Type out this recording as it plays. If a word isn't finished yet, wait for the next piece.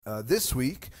This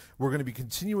week, we're going to be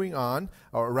continuing on,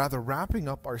 or rather wrapping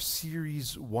up our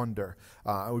series, Wonder.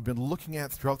 We've been looking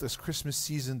at throughout this Christmas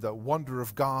season the wonder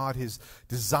of God, His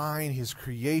design, His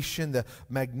creation, the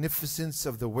magnificence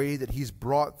of the way that He's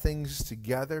brought things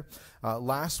together.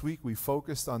 Last week, we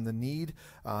focused on the need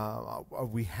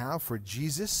we have for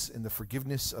Jesus and the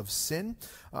forgiveness of sin,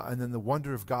 and then the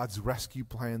wonder of God's rescue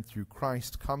plan through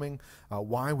Christ coming,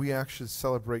 why we actually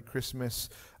celebrate Christmas,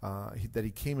 that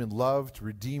He came in love to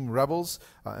redeem rebels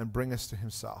and bring us to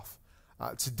Himself.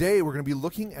 Today we're going to be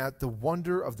looking at the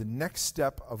wonder of the next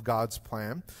step of God's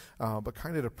plan, but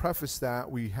kind of to preface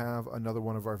that, we have another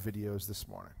one of our videos this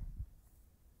morning.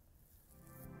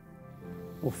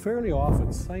 Well, fairly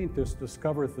often scientists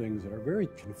discover things that are very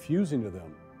confusing to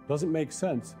them. Doesn't make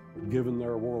sense given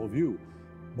their worldview,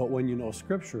 but when you know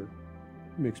Scripture,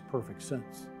 it makes perfect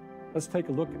sense. Let's take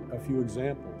a look at a few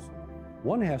examples.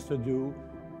 One has to do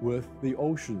with the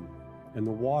ocean and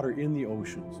the water in the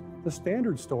oceans. The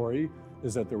standard story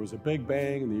is that there was a big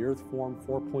bang and the earth formed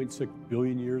 4.6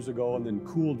 billion years ago and then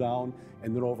cooled down,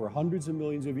 and then over hundreds of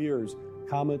millions of years,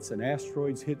 comets and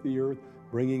asteroids hit the earth,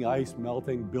 bringing ice,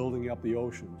 melting, building up the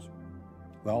oceans.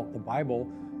 Well, the Bible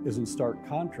is in stark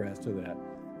contrast to that.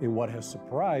 And what has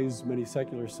surprised many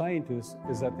secular scientists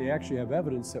is that they actually have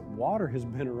evidence that water has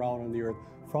been around on the earth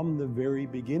from the very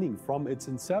beginning, from its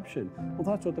inception. Well,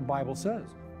 that's what the Bible says.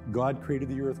 God created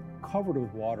the earth covered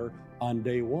with water on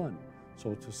day one.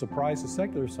 So to surprise the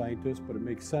secular scientists, but it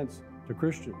makes sense to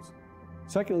Christians.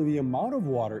 Secondly, the amount of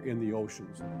water in the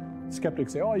oceans.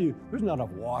 Skeptics say, there's not enough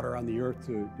water on the earth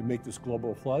to make this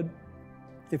global flood.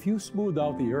 If you smooth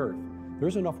out the earth,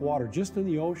 there's enough water just in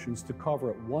the oceans to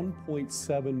cover it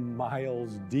 1.7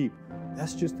 miles deep.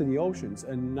 That's just in the oceans.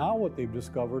 And now what they've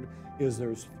discovered is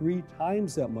there's 3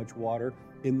 times that much water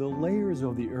in the layers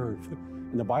of the earth.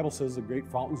 And the Bible says the great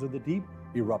fountains of the deep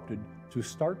erupted to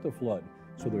start the flood.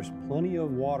 So there's plenty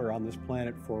of water on this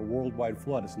planet for a worldwide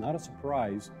flood. It's not a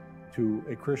surprise to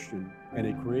a Christian and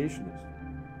a creationist.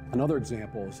 Another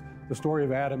example is the story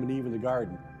of Adam and Eve in the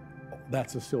garden.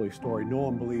 That's a silly story. No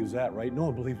one believes that, right? No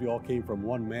one believes we all came from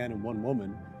one man and one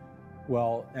woman.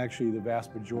 Well, actually, the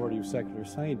vast majority of secular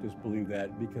scientists believe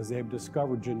that because they have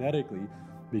discovered genetically,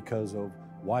 because of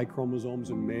Y chromosomes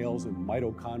in males and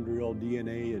mitochondrial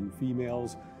DNA in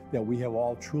females, that we have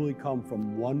all truly come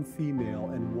from one female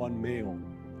and one male.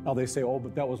 Now they say,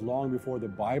 but that was long before the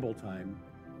Bible time.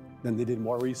 Then they did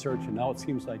more research, and now it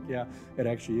seems like, it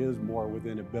actually is more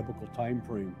within a biblical time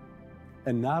frame.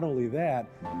 And not only that,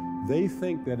 they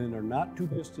think that in their not too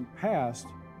distant past,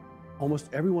 almost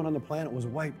everyone on the planet was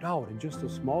wiped out and just a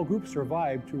small group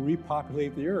survived to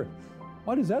repopulate the earth.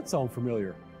 Why does that sound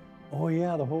familiar? Oh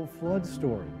yeah, the whole flood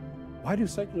story. Why do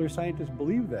secular scientists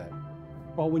believe that?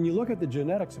 Well, when you look at the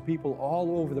genetics of people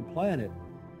all over the planet,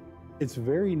 it's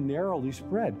very narrowly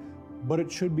spread, but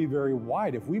it should be very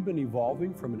wide. If we've been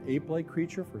evolving from an ape-like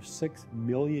creature for 6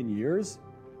 million years,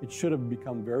 it should have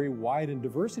become very wide in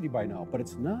diversity by now, but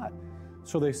it's not.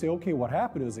 So they say, what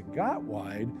happened is it got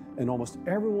wide and almost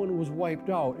everyone was wiped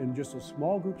out and just a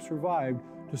small group survived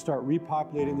to start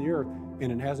repopulating the earth,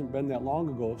 and it hasn't been that long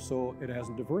ago, so it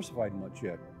hasn't diversified much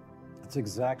yet. That's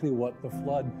exactly what the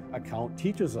flood account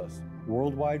teaches us.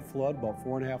 Worldwide flood about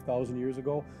 4,500 years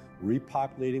ago,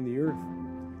 repopulating the earth.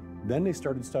 Then they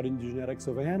started studying the genetics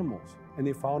of animals, and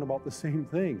they found about the same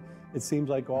thing. It seems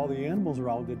like all the animals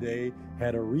around today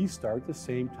had a restart the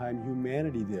same time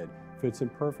humanity did. Fits in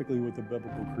perfectly with the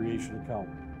biblical creation account.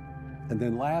 And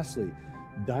then lastly,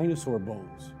 dinosaur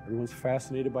bones. Everyone's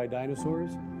fascinated by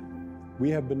dinosaurs? We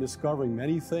have been discovering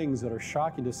many things that are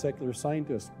shocking to secular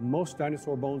scientists. Most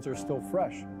dinosaur bones are still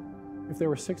fresh. If they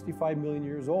were 65 million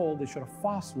years old, they should have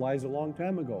fossilized a long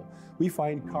time ago. We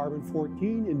find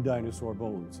carbon-14 in dinosaur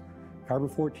bones.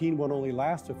 Carbon-14 won't only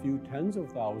last a few tens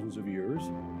of thousands of years,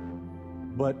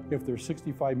 but if they're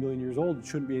 65 million years old, it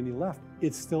shouldn't be any left.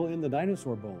 It's still in the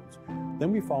dinosaur bones.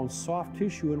 Then we found soft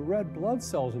tissue and red blood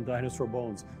cells in dinosaur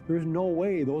bones. There's no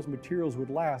way those materials would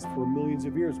last for millions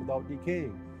of years without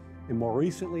decaying. And more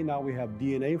recently, now we have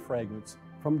DNA fragments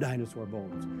from dinosaur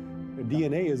bones. The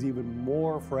DNA is even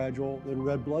more fragile than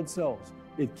red blood cells.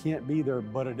 It can't be there,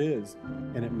 but it is.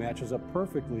 And it matches up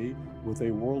perfectly with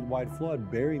a worldwide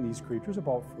flood burying these creatures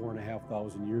about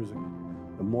 4,500 years ago.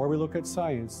 The more we look at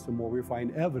science, the more we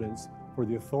find evidence for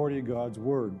the authority of God's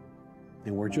Word.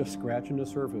 And we're just scratching the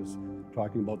surface,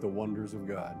 talking about the wonders of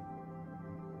God.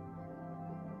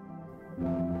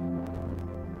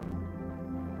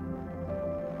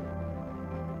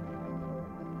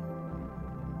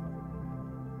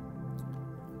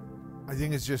 I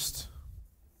think it's just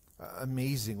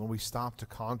amazing when we stop to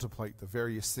contemplate the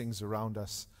various things around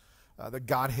us that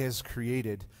God has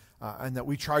created and that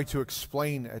we try to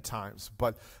explain at times,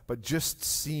 but just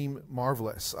seem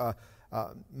marvelous.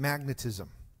 Magnetism.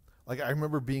 Like, I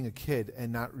remember being a kid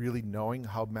and not really knowing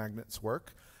how magnets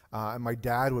work. And my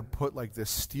dad would put like this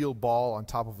steel ball on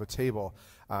top of a table.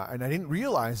 And I didn't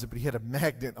realize it, but he had a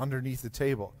magnet underneath the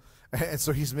table. And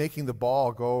so he's making the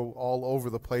ball go all over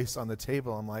the place on the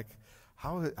table. I'm like,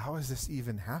 how is this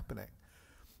even happening?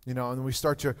 You know, and then we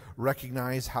start to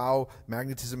recognize how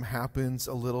magnetism happens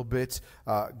a little bit.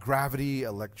 Gravity,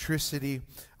 electricity,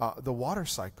 the water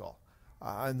cycle.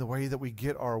 And the way that we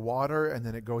get our water, and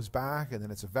then it goes back, and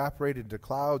then it's evaporated into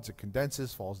clouds, it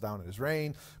condenses, falls down as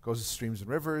rain, goes to streams and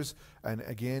rivers, and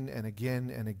again and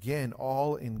again and again,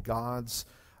 all in God's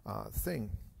thing.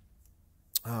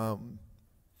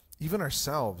 Even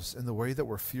ourselves, in the way that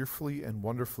we're fearfully and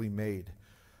wonderfully made.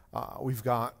 We've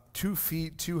got 2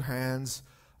 feet, 2 hands,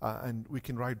 and we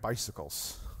can ride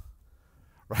bicycles.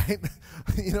 Right?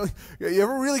 You know, you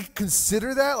ever really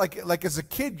consider that? Like as a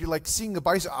kid, you're like seeing a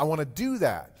bicycle, I want to do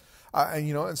that.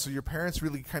 And so your parents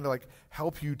really kind of like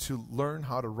help you to learn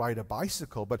how to ride a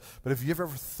bicycle. But if you've ever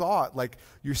thought, like,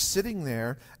 you're sitting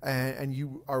there and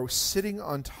you are sitting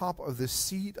on top of the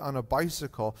seat on a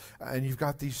bicycle, and you've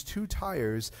got these 2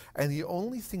 tires, and the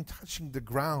only thing touching the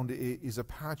ground is a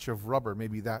patch of rubber,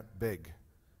 maybe that big,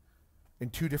 in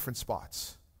 2 different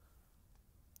spots.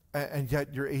 And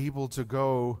yet you're able to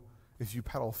go, if you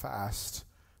pedal fast,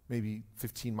 maybe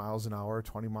 15 miles an hour,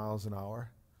 20 miles an hour.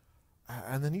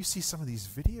 And then you see some of these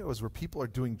videos where people are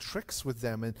doing tricks with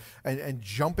them and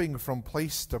jumping from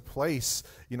place to place,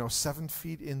 7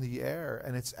 feet in the air.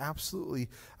 And it's absolutely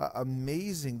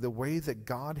amazing the way that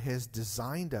God has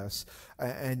designed us,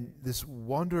 and this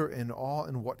wonder and awe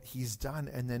in what he's done.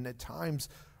 And then at times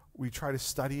we try to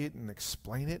study it and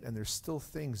explain it, and there's still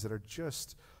things that are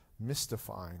just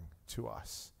mystifying to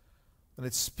us. And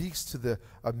it speaks to the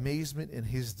amazement in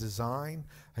his design,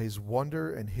 his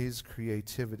wonder, and his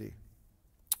creativity.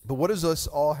 But what does this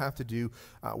all have to do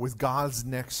with God's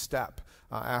next step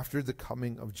after the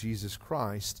coming of Jesus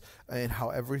Christ, and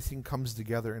how everything comes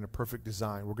together in a perfect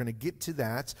design? We're going to get to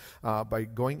that by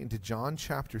going into John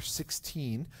chapter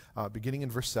 16, beginning in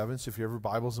verse 7. So if you have your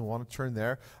Bibles and want to turn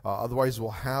there, otherwise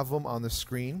we'll have them on the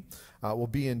screen. We'll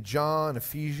be in John,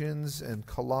 Ephesians, and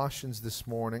Colossians this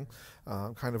morning,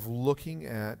 kind of looking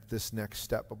at this next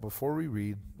step. But before we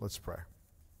read, let's pray.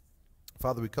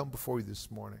 Father, we come before you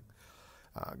this morning,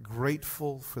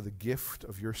 grateful for the gift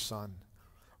of your Son,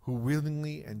 who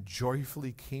willingly and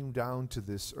joyfully came down to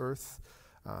this earth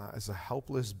as a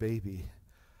helpless baby,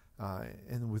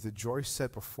 and with the joy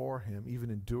set before him, even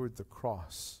endured the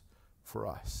cross for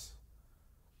us,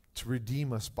 to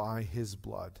redeem us by his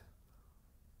blood,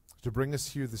 to bring us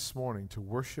here this morning to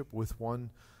worship with one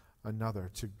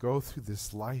another, to go through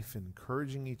this life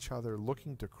encouraging each other,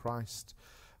 looking to Christ,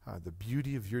 the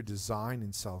beauty of your design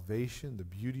in salvation, the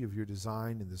beauty of your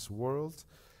design in this world,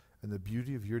 and the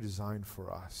beauty of your design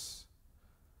for us.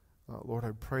 Lord,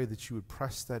 I pray that you would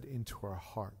press that into our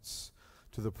hearts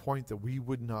to the point that we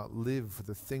would not live for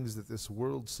the things that this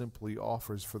world simply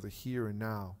offers for the here and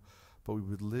now, but we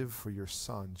would live for your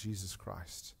Son, Jesus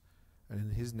Christ. And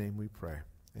in his name we pray.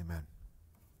 Amen.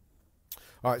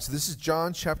 All right, so this is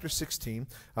John chapter 16.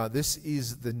 This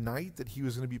is the night that he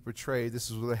was going to be betrayed.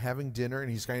 This is where they're having dinner,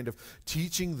 and he's kind of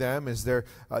teaching them as they're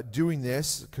doing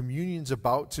this. Communion's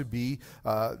about to be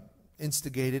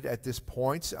instigated at this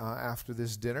point after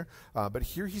this dinner. But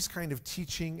here he's kind of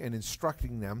teaching and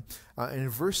instructing them. And in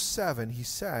verse 7, he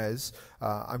says,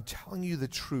 I'm telling you the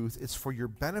truth. It's for your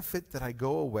benefit that I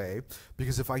go away,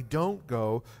 because if I don't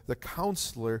go, the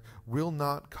counselor will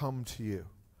not come to you.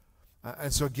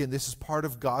 And so again, this is part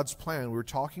of God's plan. We were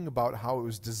talking about how it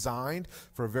was designed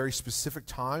for a very specific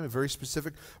time, a very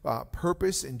specific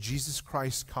purpose in Jesus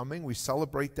Christ coming. We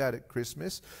celebrate that at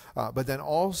Christmas. But then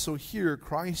also here,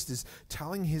 Christ is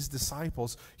telling his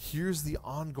disciples, here's the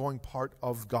ongoing part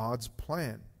of God's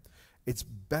plan. It's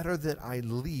better that I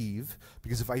leave,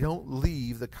 because if I don't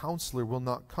leave, the counselor will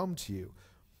not come to you.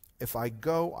 If I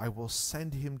go, I will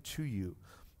send him to you.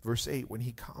 Verse 8, when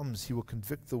he comes, he will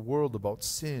convict the world about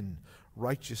sin,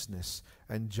 righteousness,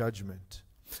 and judgment.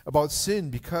 About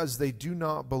sin, because they do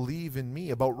not believe in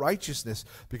me. About righteousness,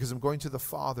 because I'm going to the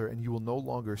Father, and you will no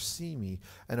longer see me.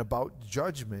 And about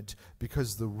judgment,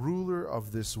 because the ruler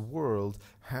of this world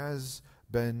has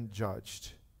been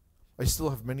judged. I still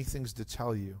have many things to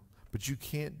tell you, but you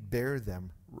can't bear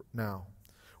them now.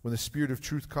 When the Spirit of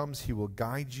truth comes, he will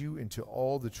guide you into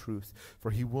all the truth, for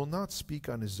he will not speak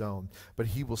on his own, but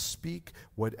he will speak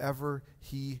whatever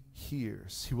he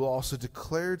hears. He will also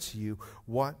declare to you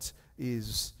what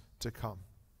is to come.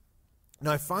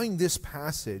 Now, I find this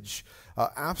passage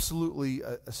absolutely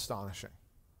astonishing.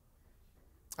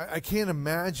 I can't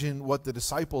imagine what the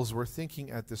disciples were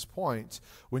thinking at this point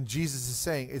when Jesus is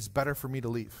saying, it's better for me to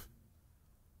leave.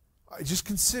 Just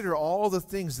consider all the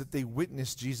things that they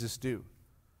witnessed Jesus do.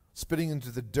 Spitting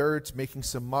into the dirt, making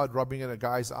some mud, rubbing it in a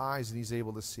guy's eyes, and he's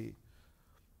able to see.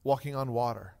 Walking on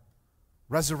water.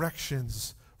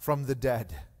 Resurrections from the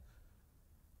dead.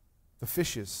 The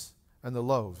fishes and the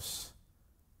loaves.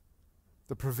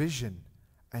 The provision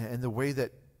and the way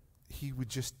that he would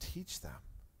just teach them.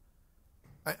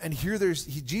 And here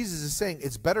Jesus is saying,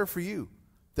 it's better for you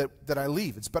that I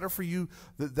leave. It's better for you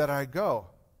that I go.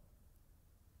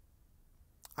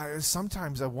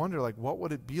 Sometimes I wonder, like, what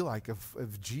would it be like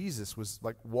if Jesus was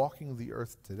like walking the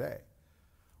earth today?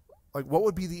 Like, what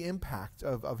would be the impact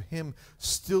of him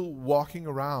still walking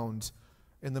around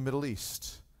in the Middle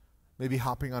East? Maybe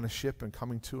hopping on a ship and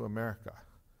coming to America.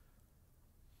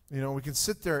 You know, we can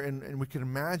sit there and we can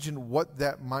imagine what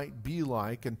that might be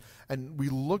like. And we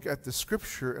look at the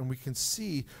scripture and we can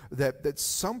see that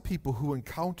some people who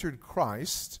encountered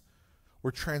Christ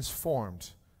were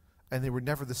transformed. And they were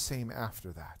never the same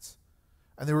after that.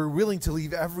 And they were willing to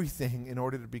leave everything in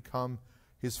order to become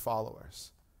his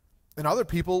followers. And other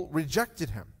people rejected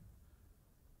him.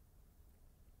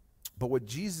 But what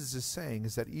Jesus is saying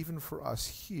is that even for us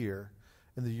here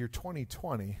in the year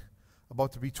 2020,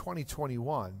 about to be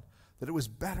 2021, that it was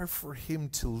better for him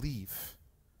to leave.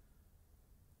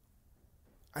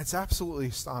 It's absolutely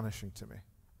astonishing to me.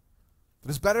 It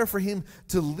is better for him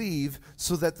to leave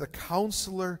so that the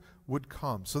counselor would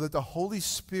come, so that the Holy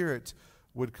Spirit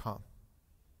would come.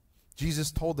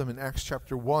 Jesus told them in Acts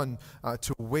chapter 1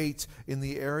 to wait in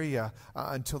the area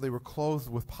until they were clothed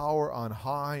with power on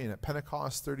high. And at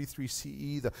Pentecost 33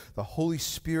 CE, the Holy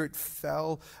Spirit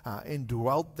fell and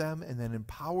dwelt them and then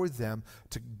empowered them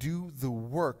to do the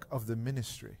work of the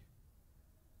ministry.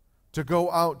 To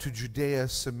go out to Judea,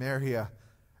 Samaria,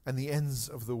 and the ends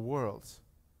of the world.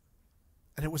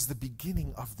 And it was the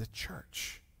beginning of the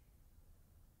church.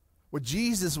 What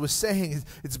Jesus was saying is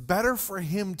it's better for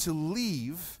him to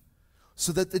leave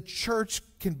so that the church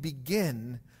can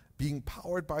begin being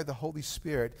powered by the Holy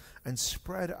Spirit and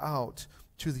spread out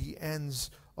to the ends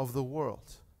of the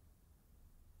world.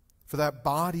 For that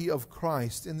body of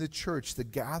Christ in the church, the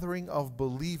gathering of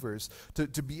believers,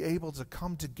 to be able to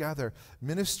come together,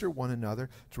 minister one another,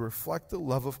 to reflect the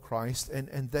love of Christ,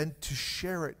 and then to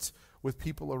share it with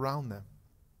people around them.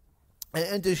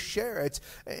 And to share it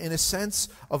in a sense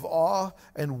of awe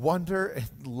and wonder and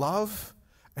love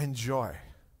and joy.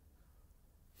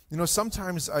 You know,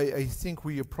 sometimes I think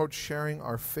we approach sharing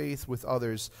our faith with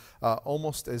others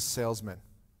almost as salesmen.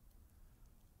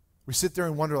 We sit there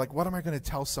and wonder, like, what am I going to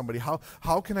tell somebody?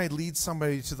 How can I lead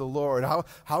somebody to the Lord?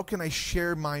 How can I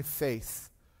share my faith?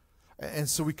 And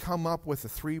so we come up with a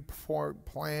 3-point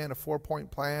plan, a 4-point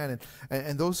plan,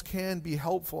 and those can be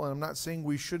helpful. And I'm not saying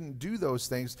we shouldn't do those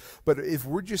things, but if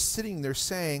we're just sitting there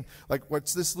saying, like,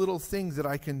 what's this little thing that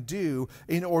I can do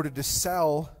in order to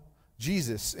sell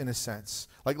Jesus, in a sense?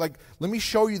 Like, let me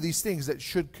show you these things that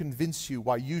should convince you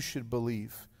why you should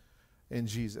believe in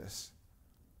Jesus.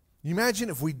 You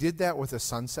imagine if we did that with a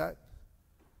sunset?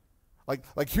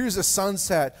 Like here's a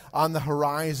sunset on the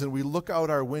horizon. We look out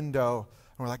our window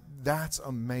and we're like, that's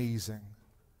amazing.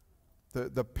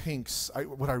 The pinks,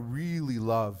 what I really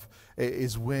love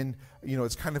is when, you know,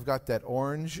 it's kind of got that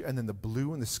orange and then the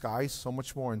blue in the sky is so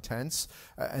much more intense.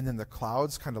 And then the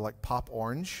clouds kind of like pop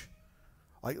orange.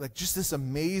 Like just this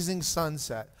amazing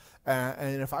sunset.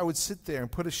 And if I would sit there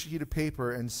and put a sheet of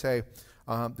paper and say,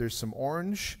 there's some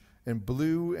orange and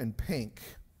blue and pink.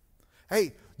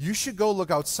 Hey, you should go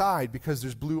look outside because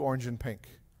there's blue, orange, and pink.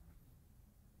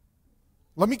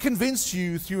 Let me convince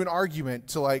you through an argument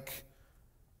to no,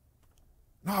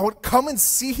 I want come and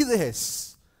see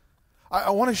this. I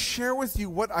want to share with you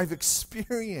what I've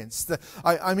experienced.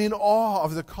 I'm in awe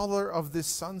of the color of this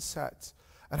sunset.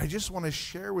 And I just want to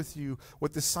share with you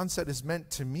what the sunset has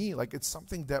meant to me. Like it's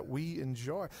something that we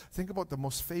enjoy. Think about the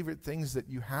most favorite things that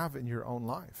you have in your own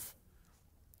life.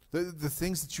 The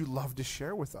things that you love to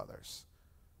share with others.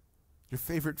 Your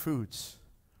favorite foods.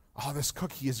 Oh, this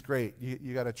cookie is great.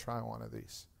 You got to try one of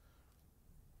these.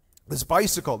 This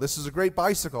bicycle. This is a great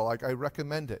bicycle. I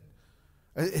recommend it.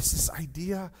 It's this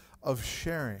idea of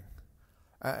sharing.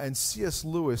 And C.S.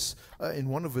 Lewis, in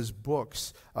one of his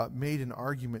books, made an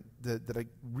argument that I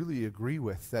really agree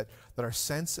with, that our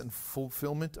sense and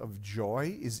fulfillment of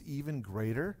joy is even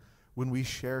greater when we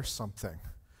share something.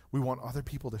 We want other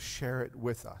people to share it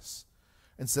with us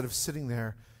instead of sitting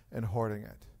there and hoarding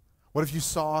it. What if you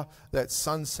saw that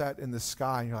sunset in the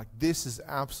sky and you're like, this is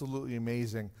absolutely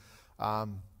amazing.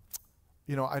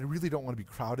 I really don't want to be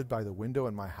crowded by the window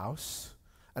in my house.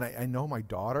 And I know my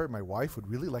daughter, my wife, would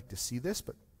really like to see this,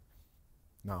 but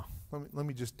no, let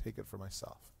me just take it for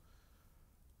myself.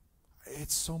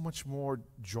 It's so much more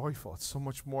joyful. It's so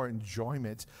much more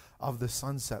enjoyment of the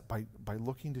sunset by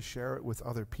looking to share it with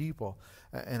other people.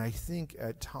 And I think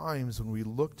at times when we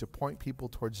look to point people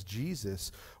towards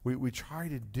Jesus, we try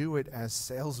to do it as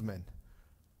salesmen,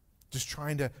 just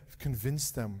trying to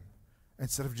convince them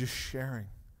instead of just sharing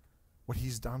what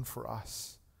he's done for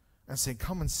us and saying,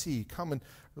 come and see, come and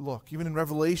look. Even in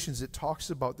Revelations, it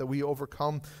talks about that we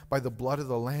overcome by the blood of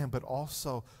the Lamb, but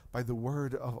also by the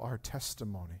word of our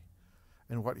testimony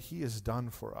and what he has done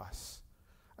for us.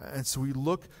 And so we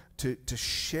look to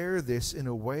share this in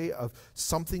a way of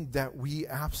something that we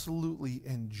absolutely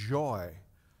enjoy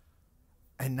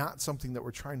and not something that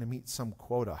we're trying to meet some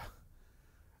quota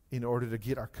in order to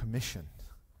get our commission.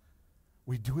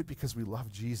 We do it because we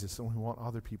love Jesus and we want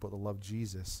other people to love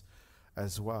Jesus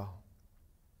as well.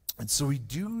 And so we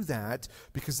do that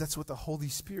because that's what the Holy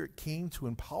Spirit came to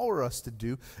empower us to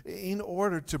do in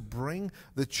order to bring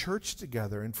the church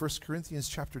together. In 1 Corinthians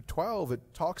chapter 12,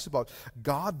 it talks about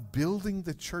God building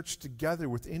the church together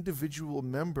with individual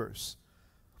members.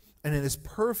 And it is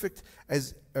perfect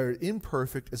or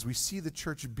imperfect as we see the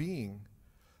church being,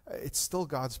 it's still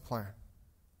God's plan.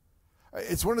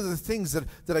 It's one of the things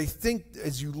that I think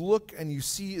as you look and you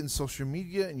see in social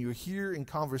media and you hear in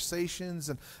conversations,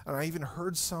 and I even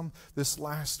heard some this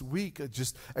last week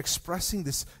just expressing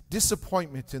this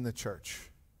disappointment in the church.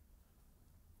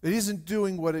 It isn't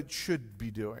doing what it should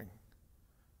be doing.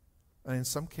 And in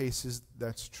some cases,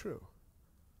 that's true.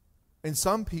 In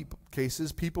some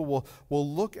cases, people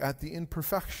will look at the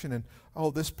imperfection and, oh,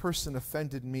 this person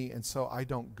offended me, and so I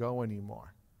don't go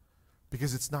anymore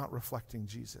because it's not reflecting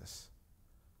Jesus.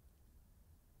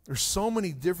 There's so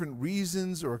many different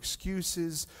reasons or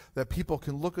excuses that people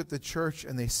can look at the church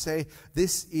and they say,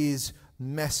 this is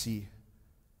messy,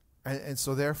 and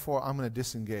so therefore I'm going to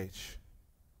disengage.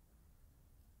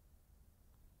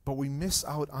 But we miss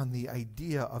out on the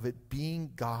idea of it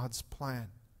being God's plan.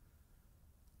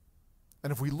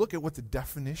 And if we look at what the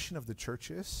definition of the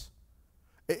church is,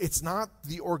 it's not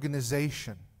the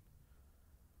organization.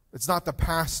 It's not the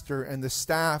pastor and the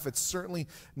staff. It's certainly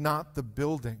not the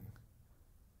building.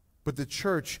 But the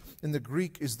church in the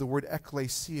Greek is the word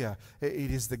ekklesia.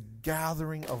 It is the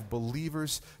gathering of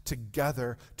believers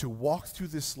together to walk through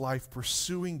this life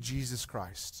pursuing Jesus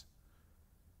Christ.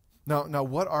 Now,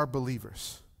 what are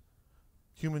believers?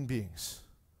 Human beings.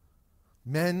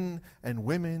 Men and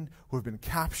women who have been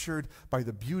captured by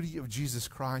the beauty of Jesus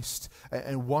Christ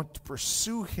and want to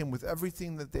pursue him with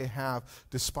everything that they have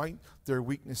despite their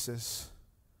weaknesses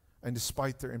and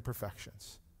despite their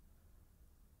imperfections.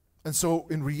 And so,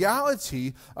 in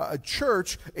reality, a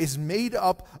church is made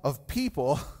up of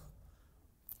people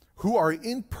who are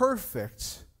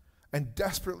imperfect and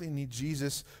desperately need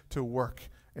Jesus to work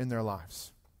in their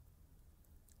lives.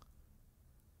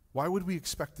 Why would we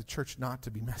expect the church not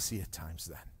to be messy at times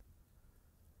then?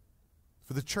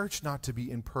 For the church not to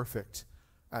be imperfect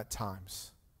at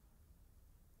times?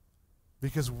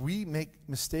 Because we make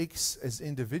mistakes as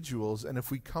individuals, and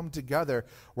if we come together,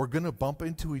 we're going to bump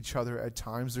into each other at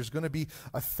times. There's going to be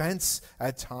offense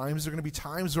at times. There are going to be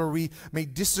times where we may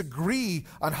disagree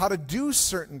on how to do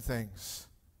certain things.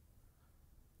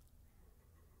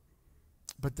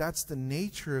 But that's the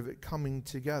nature of it coming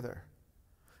together.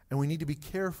 And we need to be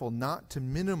careful not to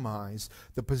minimize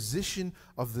the position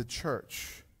of the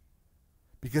church.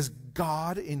 Because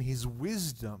God, in his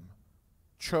wisdom,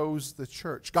 chose the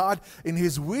church. God, in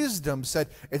his wisdom, said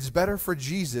it's better for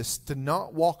Jesus to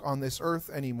not walk on this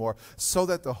earth anymore so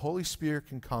that the Holy Spirit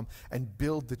can come and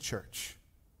build the church.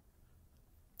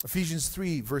 Ephesians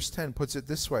 3 verse 10 puts it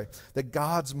this way, that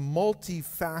God's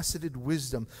multifaceted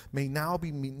wisdom may now be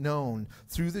known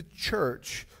through the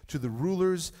church to the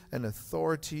rulers and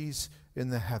authorities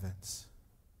in the heavens.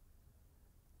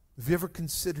 Have you ever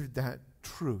considered that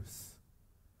truth?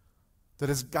 That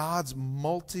is God's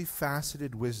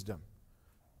multifaceted wisdom.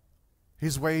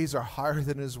 His ways are higher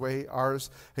than ours.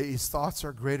 His thoughts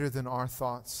are greater than our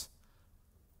thoughts.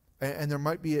 And there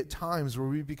might be at times where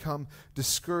we become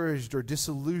discouraged or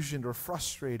disillusioned or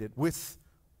frustrated with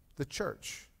the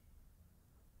church.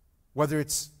 Whether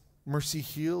it's Mercy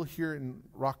Hill here in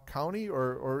Rock County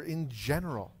or in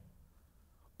general.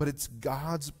 But it's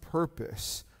God's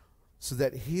purpose so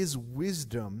that his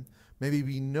wisdom may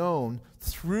be known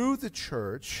through the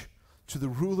church to the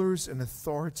rulers and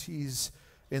authorities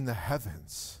in the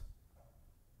heavens.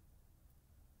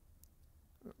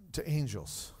 To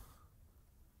angels.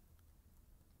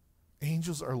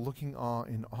 Angels are looking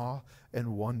in awe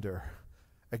and wonder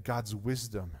at God's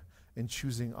wisdom in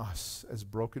choosing us as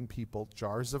broken people,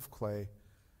 jars of clay,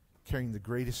 carrying the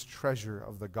greatest treasure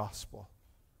of the gospel.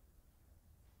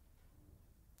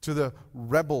 To the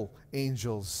rebel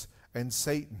angels and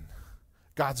Satan,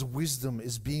 God's wisdom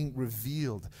is being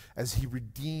revealed as he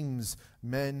redeems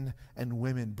men and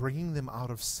women, bringing them out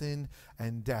of sin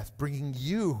and death, bringing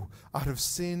you out of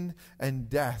sin and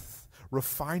death,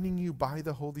 refining you by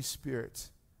the Holy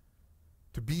Spirit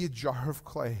to be a jar of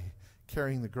clay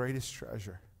carrying the greatest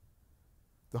treasure,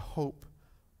 the hope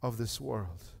of this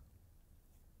world.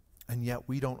 And yet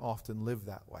we don't often live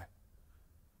that way.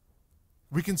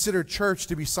 We consider church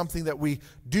to be something that we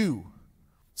do,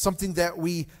 something that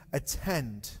we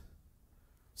attend,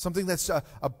 something that's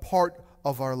a part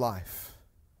of our life.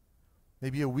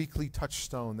 Maybe a weekly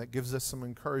touchstone that gives us some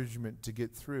encouragement to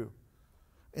get through,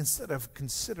 instead of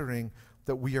considering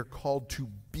that we are called to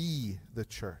be the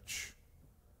church.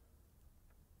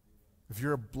 If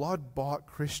you're a blood-bought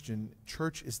Christian,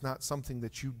 church is not something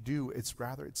that you do. It's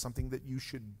something that you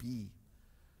should be.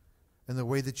 And the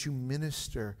way that you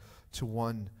minister to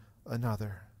one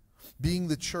another. Being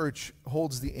the church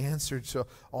holds the answer to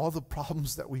all the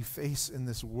problems that we face in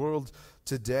this world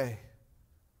today.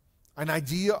 An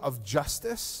idea of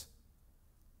justice.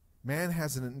 Man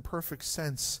has an imperfect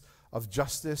sense of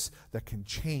justice that can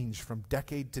change from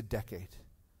decade to decade.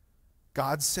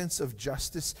 God's sense of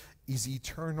justice is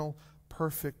eternal,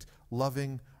 perfect,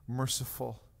 loving,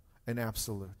 merciful, and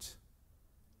absolute.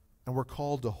 And we're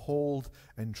called to hold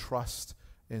and trust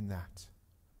in that.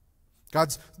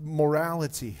 God's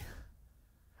morality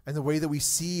and the way that we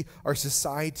see our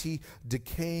society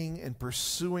decaying and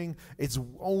pursuing its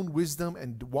own wisdom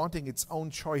and wanting its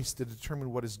own choice to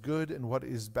determine what is good and what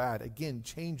is bad, again,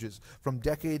 changes from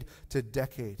decade to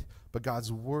decade. But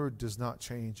God's word does not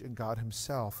change, and God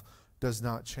himself does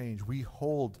not change. We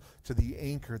hold to the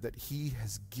anchor that he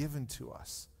has given to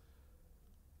us.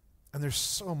 And there's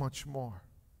so much more.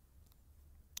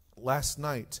 Last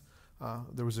night,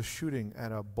 there was a shooting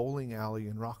at a bowling alley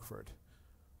in Rockford,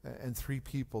 and 3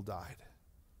 people died.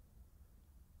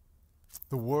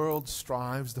 The world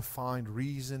strives to find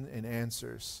reason and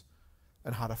answers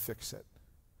and how to fix it.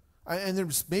 And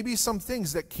there's maybe some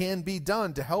things that can be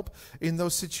done to help in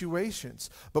those situations.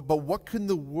 But what can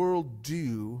the world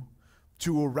do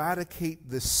to eradicate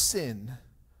the sin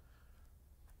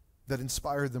that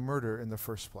inspired the murder in the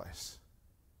first place?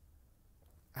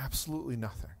 Absolutely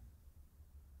nothing.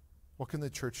 What can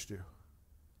the church do?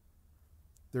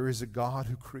 There is a God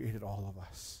who created all of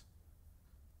us.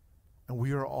 And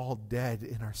we are all dead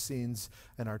in our sins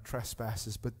and our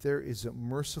trespasses. But there is a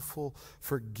merciful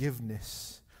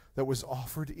forgiveness that was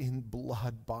offered in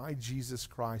blood by Jesus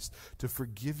Christ to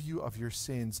forgive you of your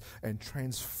sins and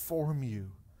transform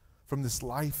you from this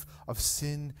life of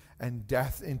sin and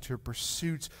death into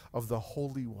pursuit of the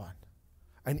Holy One.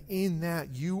 And in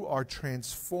that you are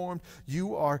transformed,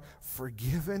 you are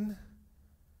forgiven.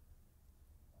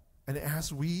 And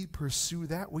as we pursue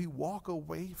that, we walk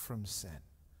away from sin.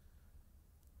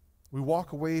 We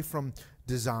walk away from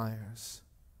desires.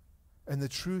 And the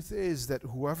truth is that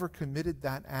whoever committed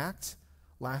that act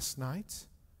last night,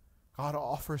 God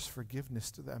offers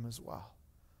forgiveness to them as well.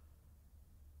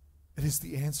 It is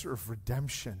the answer of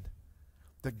redemption,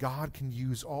 that God can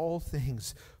use all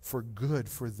things for good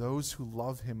for those who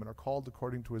love him and are called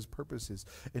according to his purposes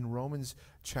in Romans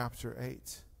chapter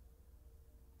 8.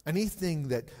 Anything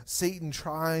that Satan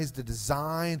tries to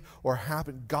design or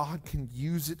happen, God can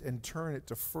use it and turn it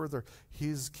to further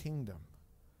his kingdom.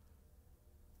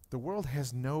 The world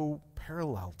has no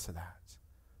parallel to that.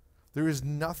 There is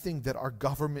nothing that our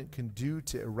government can do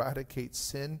to eradicate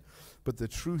sin, but the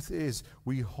truth is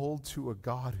we hold to a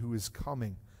God who is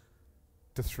coming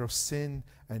to throw sin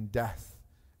and death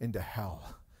into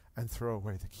hell and throw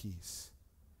away the keys.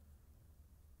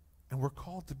 And we're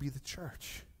called to be the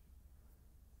church.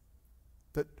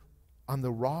 That on the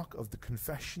rock of the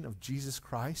confession of Jesus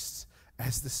Christ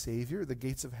as the Savior, the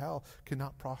gates of hell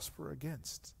cannot prosper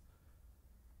against.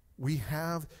 We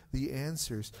have the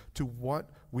answers to what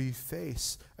we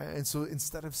face. And so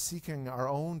instead of seeking our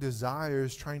own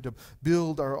desires, trying to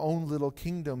build our own little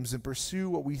kingdoms and pursue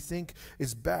what we think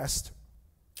is best,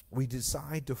 we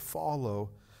decide to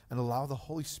follow and allow the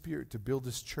Holy Spirit to build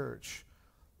his church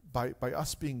by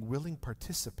us being willing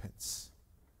participants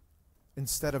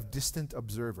instead of distant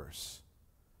observers.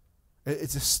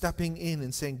 It's a stepping in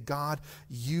and saying, God,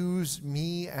 use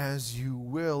me as you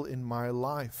will in my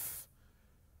life.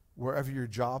 Wherever your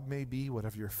job may be,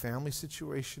 whatever your family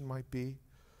situation might be,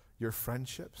 your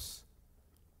friendships.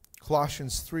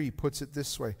 Colossians 3 puts it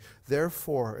this way: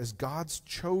 therefore, as God's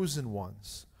chosen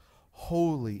ones,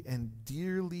 holy and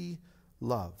dearly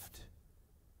loved.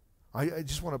 I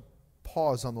just want to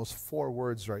pause on those 4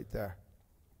 words right there.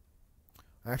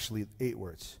 Actually, 8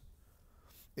 words.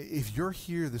 If you're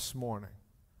here this morning,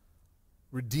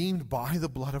 redeemed by the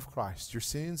blood of Christ, your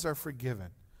sins are forgiven,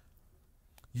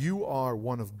 you are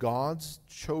one of God's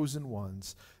chosen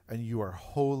ones, and you are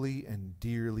holy and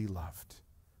dearly loved.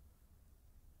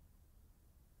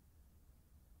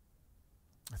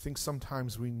 I think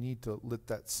sometimes we need to let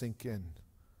that sink in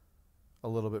a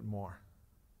little bit more.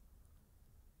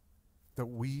 That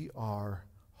we are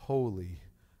holy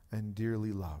and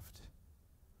dearly loved.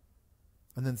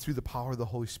 And then through the power of the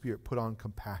Holy Spirit, put on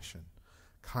compassion,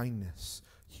 kindness,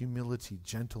 humility,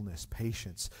 gentleness,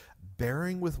 patience,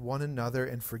 bearing with one another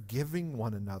and forgiving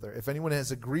one another. If anyone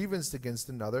has a grievance against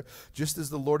another, just as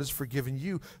the Lord has forgiven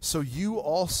you, so you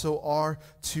also are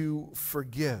to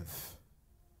forgive.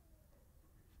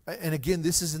 And again,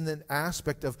 this is in an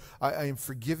aspect of I am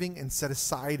forgiving and set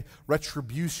aside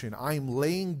retribution. I am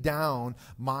laying down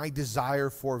my desire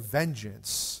for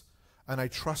vengeance. And I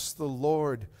trust the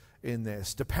Lord in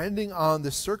this. Depending on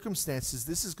the circumstances,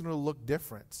 this is going to look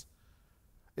different.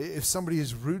 If somebody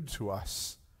is rude to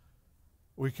us,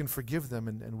 we can forgive them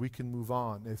and we can move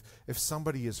on. If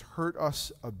somebody has hurt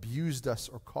us, abused us,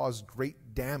 or caused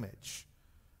great damage,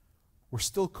 we're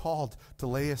still called to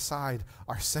lay aside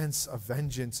our sense of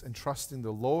vengeance and trusting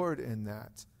the Lord in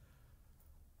that.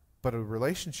 But a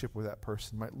relationship with that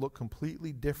person might look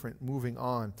completely different moving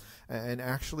on. And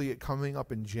actually, coming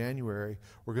up in January,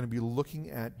 we're going to be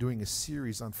looking at doing a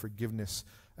series on forgiveness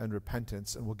and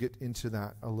repentance, and we'll get into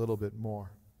that a little bit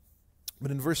more.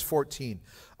 But in verse 14,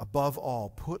 above all,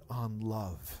 put on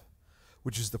love,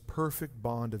 which is the perfect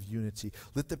bond of unity.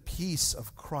 Let the peace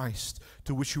of Christ,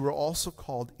 to which you are also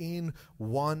called in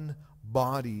one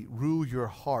body, rule your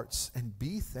hearts, and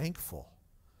be thankful.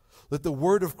 Let the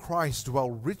word of Christ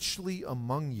dwell richly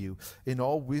among you in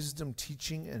all wisdom,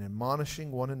 teaching and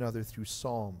admonishing one another through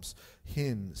psalms,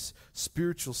 hymns,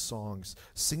 spiritual songs,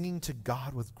 singing to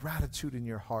God with gratitude in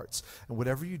your hearts. And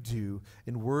whatever you do,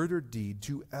 in word or deed,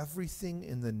 do everything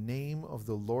in the name of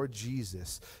the Lord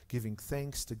Jesus, giving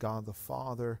thanks to God the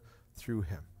Father through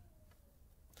him.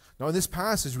 Now, in this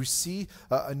passage, we see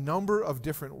a number of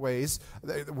different ways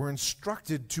that we're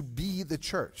instructed to be the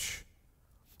church.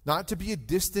 Not to be a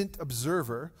distant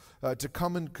observer, to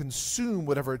come and consume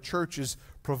whatever a church is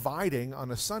providing on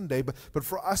a Sunday, but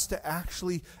for us to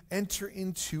actually enter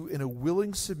into in a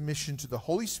willing submission to the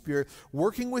Holy Spirit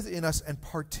working within us and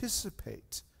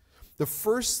participate. The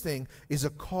first thing is a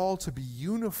call to be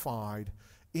unified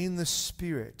in the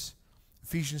Spirit.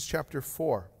 Ephesians chapter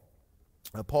 4.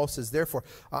 Paul says, therefore,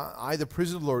 I, the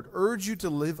prisoner of the Lord, urge you to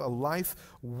live a life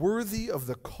worthy of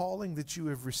the calling that you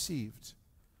have received.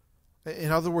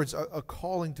 In other words, a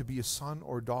calling to be a son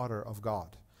or daughter of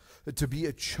God, to be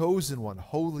a chosen one,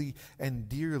 holy and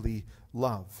dearly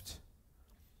loved,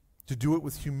 to do it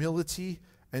with humility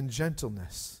and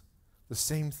gentleness, the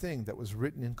same thing that was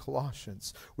written in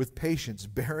Colossians, with patience,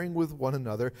 bearing with one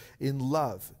another in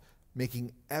love,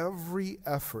 making every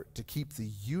effort to keep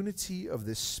the unity of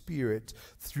the Spirit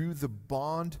through the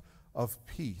bond of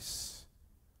peace.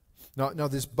 Now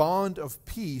this bond of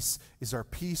peace is our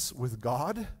peace with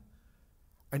God,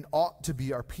 and ought to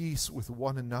be our peace with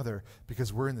one another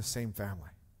because we're in the same family.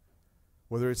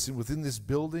 Whether it's within this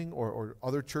building or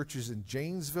other churches in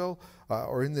Janesville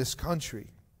or in this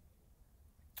country.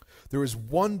 There is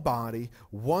one body,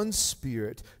 one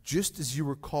Spirit, just as you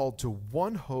were called to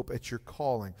one hope at your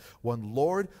calling, one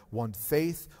Lord, one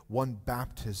faith, one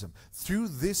baptism. Through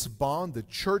this bond, the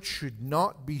church should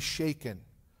not be shaken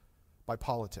by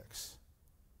politics.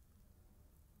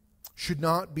 Should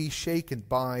not be shaken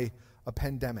by a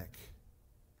pandemic.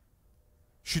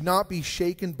 Should not be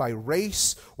shaken by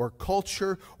race or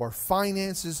culture or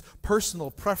finances, personal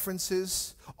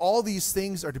preferences. All these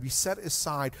things are to be set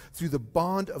aside through the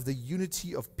bond of the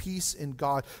unity of peace in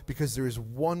God, because there is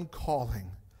one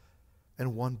calling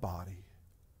and one body,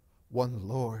 one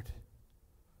Lord,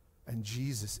 and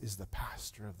Jesus is the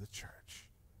pastor of the church.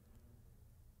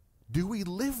 Do we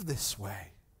live this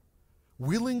way?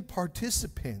 Willing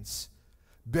participants,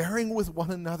 bearing with one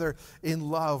another in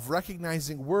love,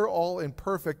 recognizing we're all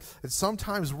imperfect, and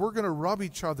sometimes we're going to rub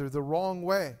each other the wrong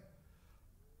way.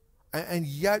 And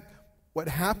yet, what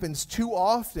happens too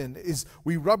often is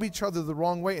we rub each other the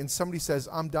wrong way, and somebody says,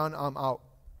 I'm done, I'm out.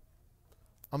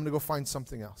 I'm going to go find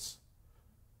something else.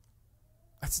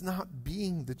 That's not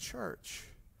being the church.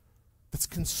 That's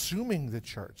consuming the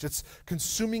church. That's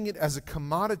consuming it as a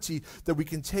commodity that we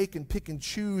can take and pick and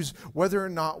choose whether or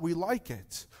not we like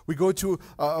it. We go to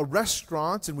a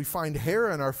restaurant and we find hair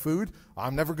in our food.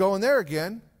 I'm never going there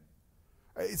again.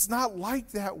 It's not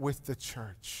like that with the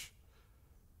church,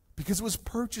 because it was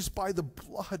purchased by the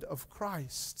blood of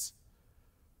Christ.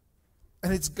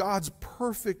 And it's God's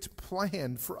perfect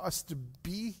plan for us to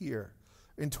be here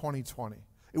in 2020.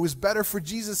 It was better for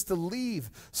Jesus to leave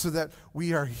so that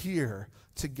we are here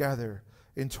together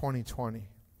in 2020.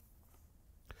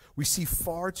 We see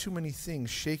far too many things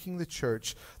shaking the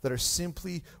church that are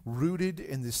simply rooted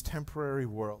in this temporary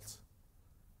world.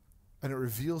 And it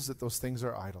reveals that those things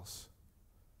are idols.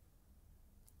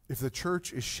 If the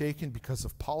church is shaken because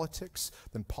of politics,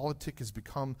 then politics has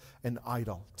become an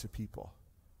idol to people.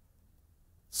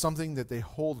 Something that they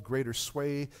hold greater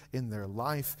sway in their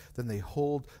life than they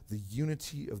hold the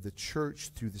unity of the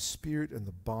church through the Spirit and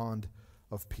the bond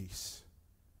of peace.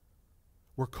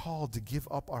 We're called to give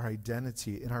up our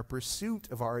identity in our pursuit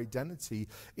of our identity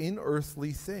in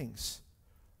earthly things.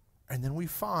 And then we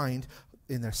find,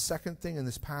 in the second thing in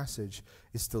this passage,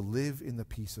 is to live in the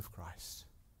peace of Christ.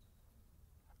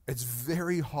 It's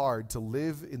very hard to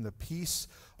live in the peace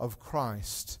of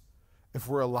Christ if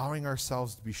we're allowing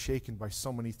ourselves to be shaken by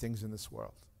so many things in this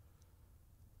world.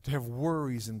 To have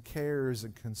worries and cares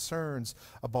and concerns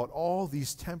about all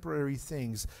these temporary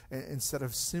things instead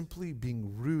of simply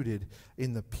being rooted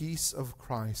in the peace of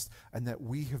Christ, and that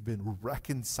we have been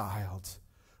reconciled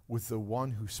with the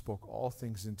one who spoke all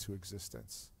things into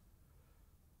existence.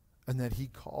 And that he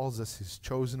calls us his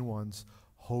chosen ones,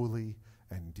 holy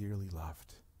and dearly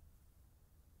loved.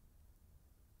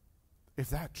 If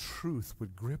that truth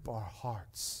would grip our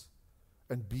hearts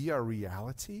and be our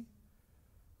reality,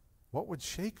 what would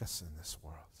shake us in this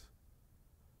world?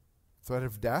 Threat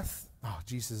of death? Oh,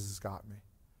 Jesus has got me.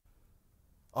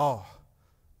 Oh,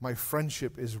 my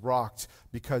friendship is rocked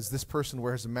because this person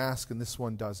wears a mask and this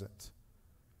one doesn't.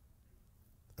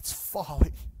 It's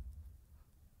folly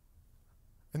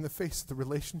in the face of the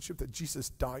relationship that Jesus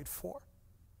died for.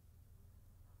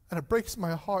 And it breaks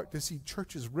my heart to see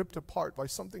churches ripped apart by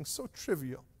something so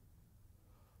trivial.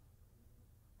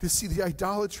 To see the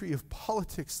idolatry of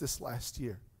politics this last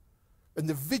year. And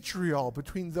the vitriol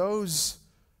between those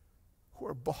who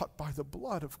are bought by the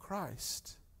blood of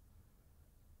Christ.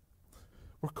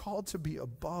 We're called to be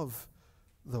above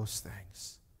those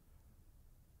things.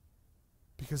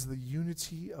 Because of the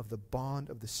unity of the bond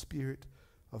of the Spirit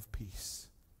of peace.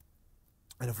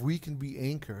 And if we can be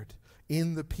anchored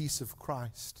in the peace of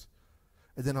Christ,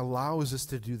 it then allows us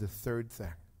to do the third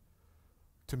thing,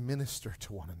 to minister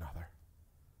to one another.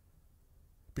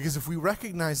 Because if we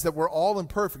recognize that we're all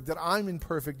imperfect, that I'm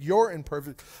imperfect, you're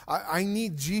imperfect, I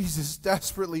need Jesus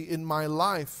desperately in my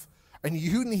life, and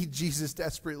you need Jesus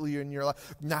desperately in your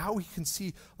life. Now we can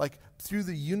see, like, through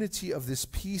the unity of this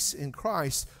peace in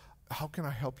Christ, how can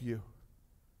I help you?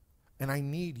 And I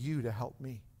need you to help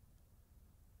me.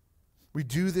 We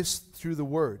do this through the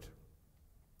Word.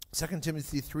 2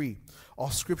 Timothy 3, all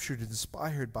Scripture is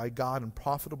inspired by God and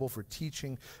profitable for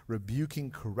teaching,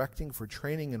 rebuking, correcting, for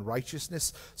training in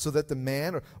righteousness, so that the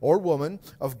man or woman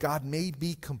of God may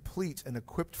be complete and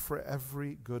equipped for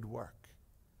every good work.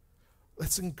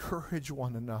 Let's encourage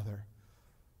one another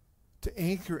to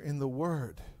anchor in the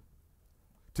Word,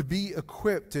 to be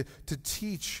equipped, to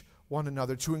teach one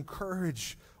another, to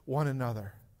encourage one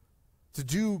another, to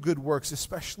do good works,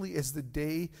 especially as the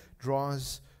day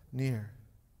draws near.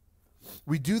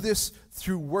 We do this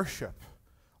through worship,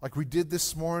 like we did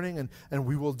this morning, and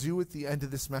we will do at the end of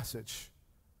this message,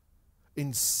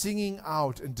 in singing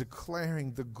out and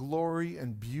declaring the glory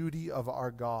and beauty of our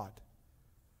God.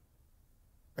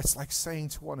 It's like saying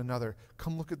to one another,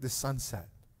 come look at this sunset.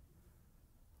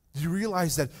 Do you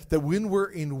realize that when we're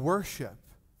in worship,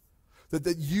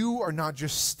 that you are not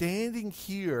just standing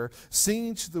here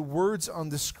singing to the words on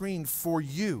the screen for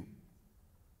you,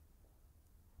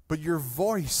 but your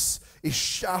voice is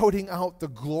shouting out the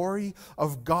glory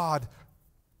of God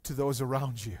to those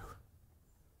around you.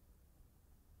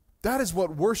 That is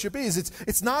what worship is.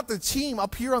 It's not the team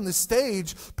up here on the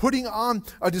stage putting on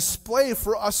a display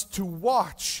for us to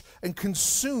watch and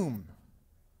consume.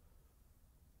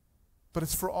 But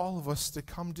it's for all of us to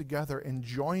come together and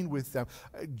join with them,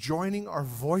 joining our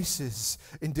voices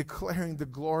in declaring the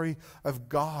glory of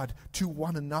God to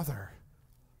one another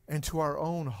and to our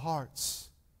own hearts.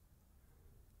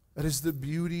 That is the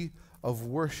beauty of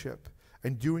worship,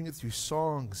 and doing it through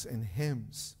songs and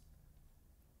hymns.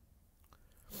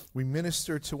 We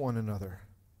minister to one another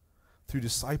through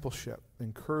discipleship,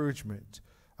 encouragement,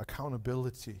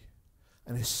 accountability,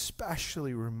 and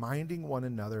especially reminding one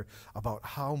another about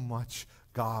how much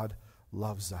God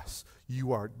loves us.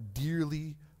 You are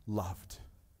dearly loved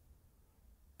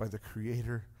by the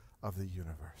Creator of the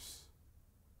universe.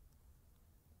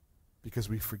 Because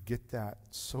we forget that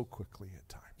so quickly at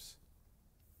times.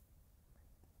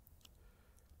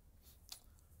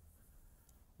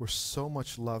 we're so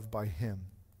much loved by him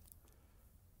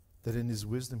that in his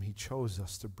wisdom he chose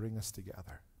us to bring us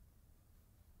together.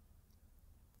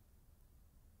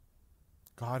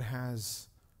 God has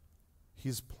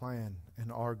his plan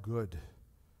and our good,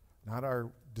 not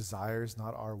our desires,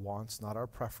 not our wants, not our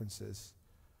preferences,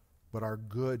 but our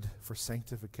good for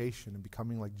sanctification and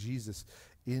becoming like Jesus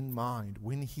in mind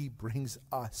when he brings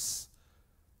us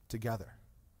together.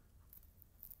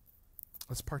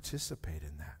 Let's participate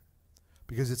in that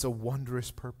because it's a wondrous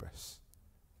purpose.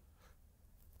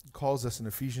 It calls us in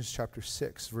Ephesians chapter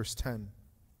 6, verse 10.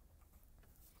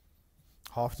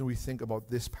 How often we think about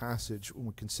this passage when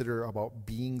we consider about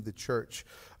being the church.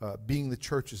 Being the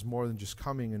church is more than just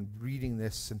coming and reading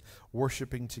this and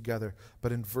worshiping together.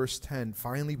 But in verse 10,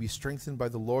 finally be strengthened by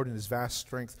the Lord in his vast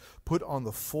strength. Put on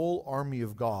the full army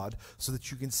of God so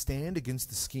that you can stand against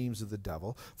the schemes of the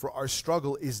devil. For our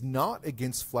struggle is not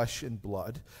against flesh and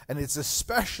blood, and it's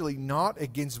especially not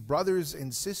against brothers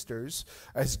and sisters,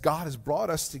 as God has brought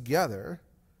us together,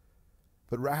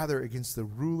 but rather against the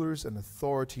rulers and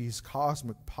authorities,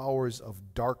 cosmic powers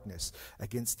of darkness,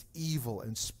 against evil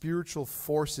and spiritual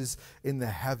forces in the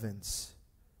heavens.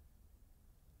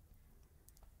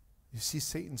 You see,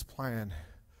 Satan's plan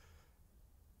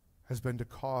has been to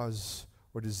cause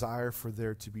or desire for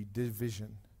there to be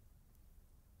division,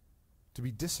 to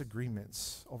be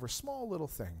disagreements over small little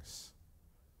things.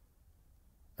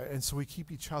 And so we keep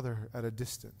each other at a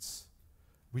distance.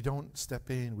 We don't step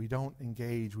in, we don't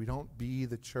engage, we don't be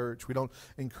the church, we don't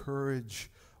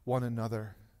encourage one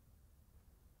another.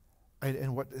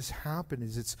 And what has happened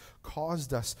is it's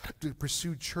caused us to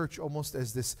pursue church almost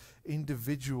as this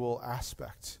individual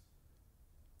aspect.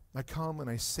 I come and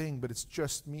I sing, but it's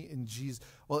just me and Jesus.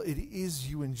 Well, it is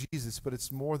you and Jesus, but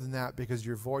it's more than that because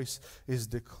your voice is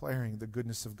declaring the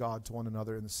goodness of God to one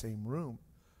another in the same room.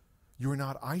 You are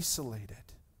not isolated.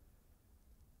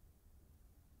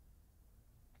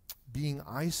 Being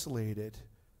isolated,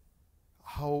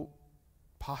 how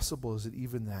possible is it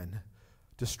even then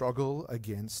to struggle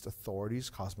against authorities,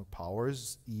 cosmic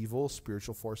powers, evil,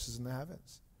 spiritual forces in the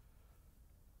heavens?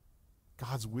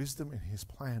 God's wisdom and his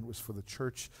plan was for the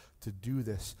church to do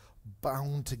this,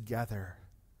 bound together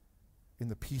in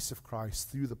the peace of Christ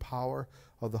through the power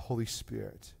of the Holy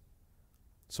Spirit.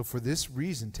 So for this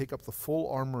reason, take up the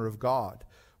full armor of God,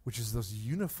 which is those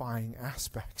unifying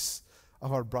aspects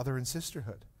of our brother and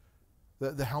sisterhood.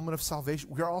 The helmet of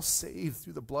salvation. We are all saved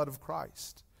through the blood of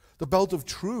Christ. The belt of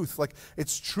truth, like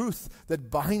it's truth that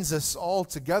binds us all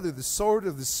together. The sword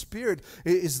of the Spirit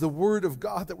is the word of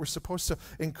God that we're supposed to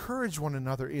encourage one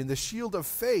another in. The shield of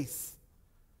faith.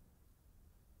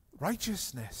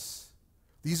 Righteousness.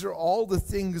 These are all the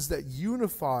things that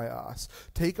unify us.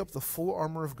 Take up the full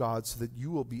armor of God so that you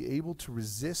will be able to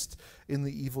resist in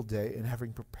the evil day, and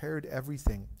having prepared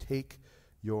everything, take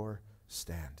your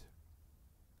stand.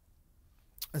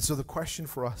 And so the question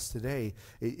for us today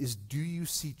is, do you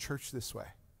see church this way?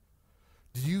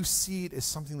 Do you see it as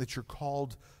something that you're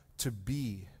called to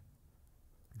be?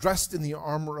 Dressed in the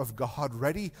armor of God,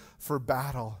 ready for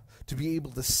battle, to be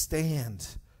able to stand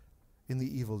in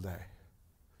the evil day.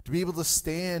 To be able to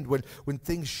stand when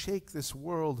things shake this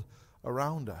world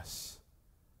around us.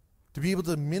 To be able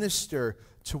to minister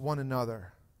to one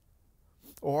another.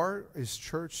 Or is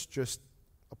church just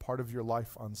a part of your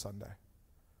life on Sunday?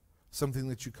 Something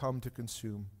that you come to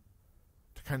consume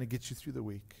to kind of get you through the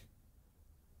week.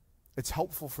 It's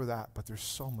helpful for that, but there's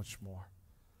so much more.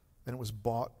 And it was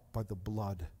bought by the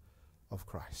blood of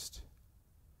Christ.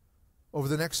 Over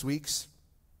the next weeks,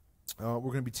 we're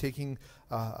going to be taking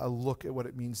a look at what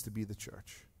it means to be the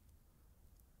church.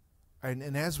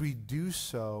 And as we do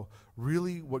so,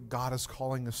 really what God is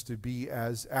calling us to be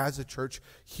as a church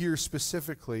here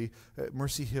specifically at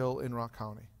Mercy Hill in Rock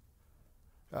County.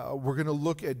 We're going to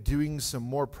look at doing some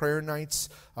more prayer nights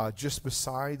just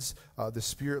besides the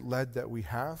Spirit-led that we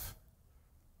have.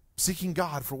 Seeking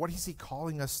God for what is he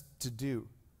calling us to do.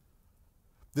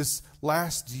 This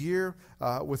last year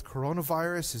with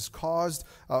coronavirus has caused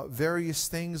various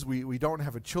things. We don't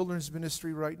have a children's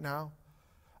ministry right now.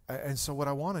 And so what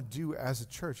I want to do as a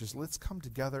church is let's come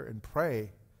together and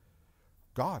pray.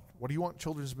 God, what do you want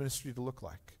children's ministry to look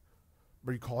like?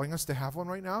 Are you calling us to have one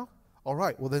right now? All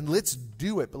right, well then let's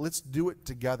do it, but let's do it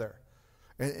together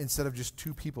instead of just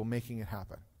two people making it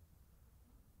happen.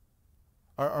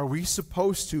 Are we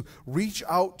supposed to reach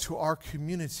out to our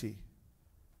community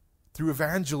through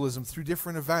evangelism, through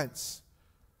different events?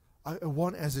 I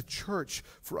want as a church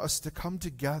for us to come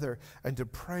together and to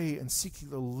pray and seek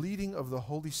the leading of the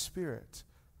Holy Spirit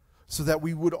so that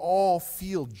we would all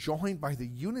feel joined by the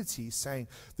unity, saying,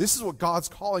 this is what God's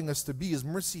calling us to be as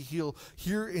Mercy Hill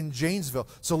here in Janesville.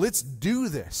 So let's do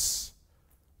this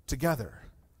together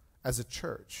as a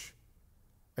church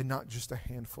and not just a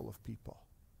handful of people.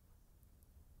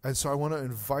 And so I want to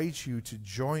invite you to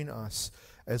join us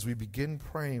as we begin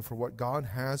praying for what God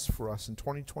has for us in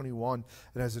 2021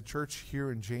 and as a church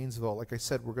here in Janesville. Like I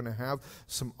said, we're going to have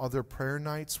some other prayer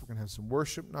nights. We're going to have some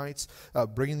worship nights,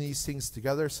 bringing these things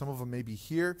together. Some of them may be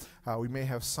here. We may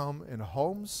have some in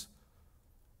homes.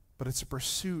 But it's a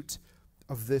pursuit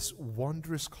of this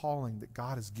wondrous calling that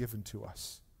God has given to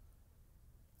us.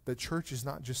 That church is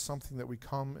not just something that we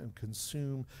come and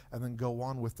consume and then go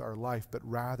on with our life, but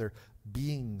rather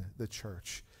being the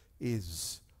church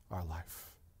is our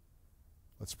life.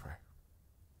 Let's pray.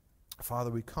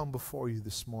 Father, we come before you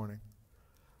this morning,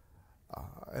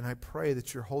 and I pray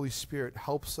that your Holy Spirit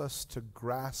helps us to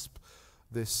grasp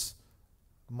this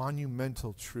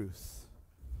monumental truth,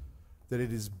 that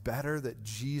it is better that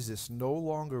Jesus no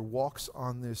longer walks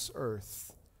on this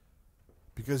earth,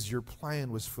 because your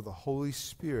plan was for the Holy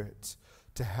Spirit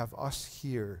to have us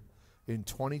here in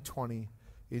 2020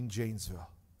 in Janesville.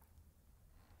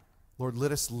 Lord,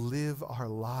 let us live our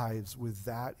lives with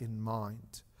that in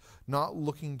mind, not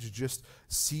looking to just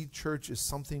see church as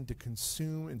something to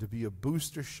consume and to be a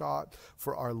booster shot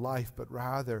for our life, but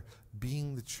rather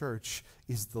being the church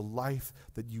is the life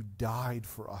that you died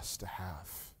for us to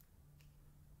have.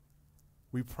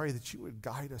 We pray that you would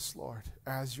guide us, Lord,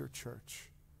 as your church.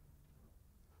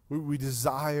 We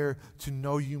desire to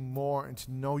know you more and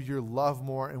to know your love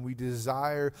more, and we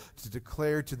desire to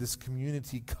declare to this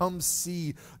community, come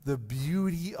see the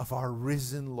beauty of our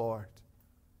risen Lord.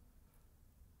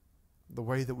 The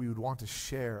way that we would want to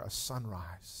share a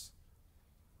sunrise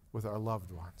with our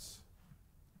loved ones.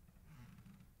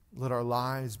 Let our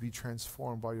lives be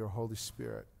transformed by your Holy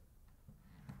Spirit.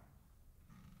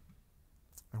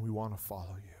 And we want to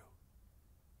follow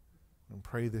you. And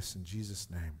pray this in Jesus'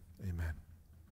 name. Amen.